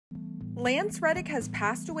Lance Reddick has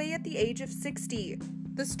passed away at the age of 60.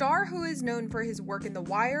 The star, who is known for his work in The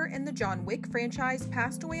Wire and the John Wick franchise,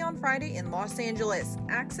 passed away on Friday in Los Angeles,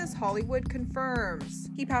 Access Hollywood confirms.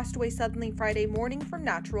 He passed away suddenly Friday morning from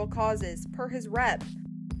natural causes, per his rep.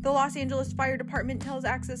 The Los Angeles Fire Department tells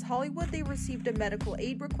Access Hollywood they received a medical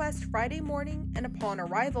aid request Friday morning, and upon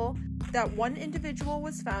arrival, that one individual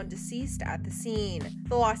was found deceased at the scene.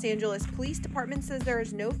 The Los Angeles Police Department says there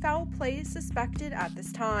is no foul play suspected at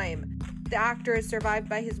this time. The actor is survived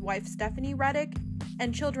by his wife Stephanie Reddick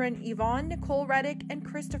and children Yvonne Nicole Reddick and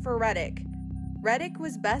Christopher Reddick. Reddick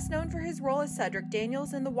was best known for his role as Cedric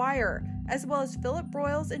Daniels in The Wire, as well as Philip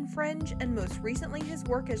Broyles in Fringe, and most recently his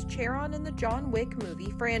work as Charon in the John Wick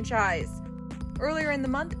movie franchise. Earlier in the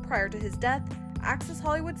month, prior to his death, Access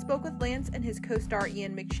Hollywood spoke with Lance and his co-star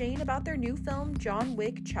Ian McShane about their new film, John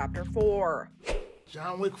Wick Chapter 4.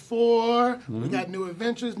 John Wick 4, we got new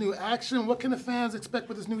adventures, new action. What can the fans expect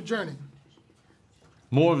with this new journey?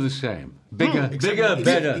 More of the same. Bigger,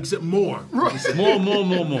 better. Except more. Right.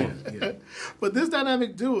 More. Yeah. But this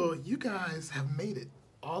dynamic duo, you guys have made it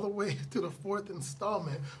all the way to the 4th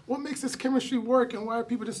installment. What makes this chemistry work, and why are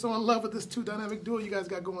people just so in love with this two dynamic duo you guys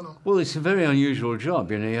got going on? Well, it's a very unusual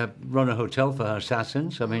job. You know, you run a hotel for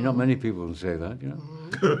assassins. I mean, not many people can say that, you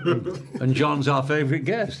know. And John's our favourite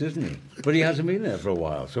guest, isn't he? But he hasn't been there for a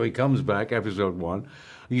while. So he comes back, episode 1.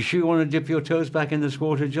 You sure you want to dip your toes back in this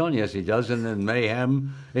water, John? Yes, he does. And then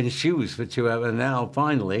mayhem ensues for 2 hours. And now,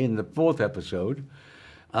 finally, in the 4th episode,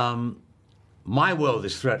 my world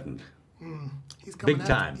is threatened. He's coming Big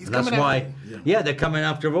time. He's And that's coming why, yeah, they're coming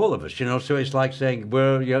after all of us, you know. So it's like saying,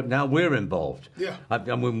 now we're involved. Yeah. I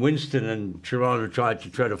mean, Winston and Toronto tried to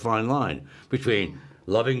tread a fine line between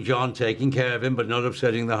loving John, taking care of him, but not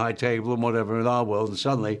upsetting the high table and whatever in our world. And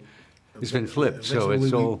suddenly, it's been flipped. So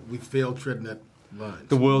it's all... We failed treading that line.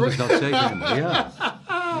 The world is not safe anymore,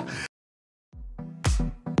 yeah.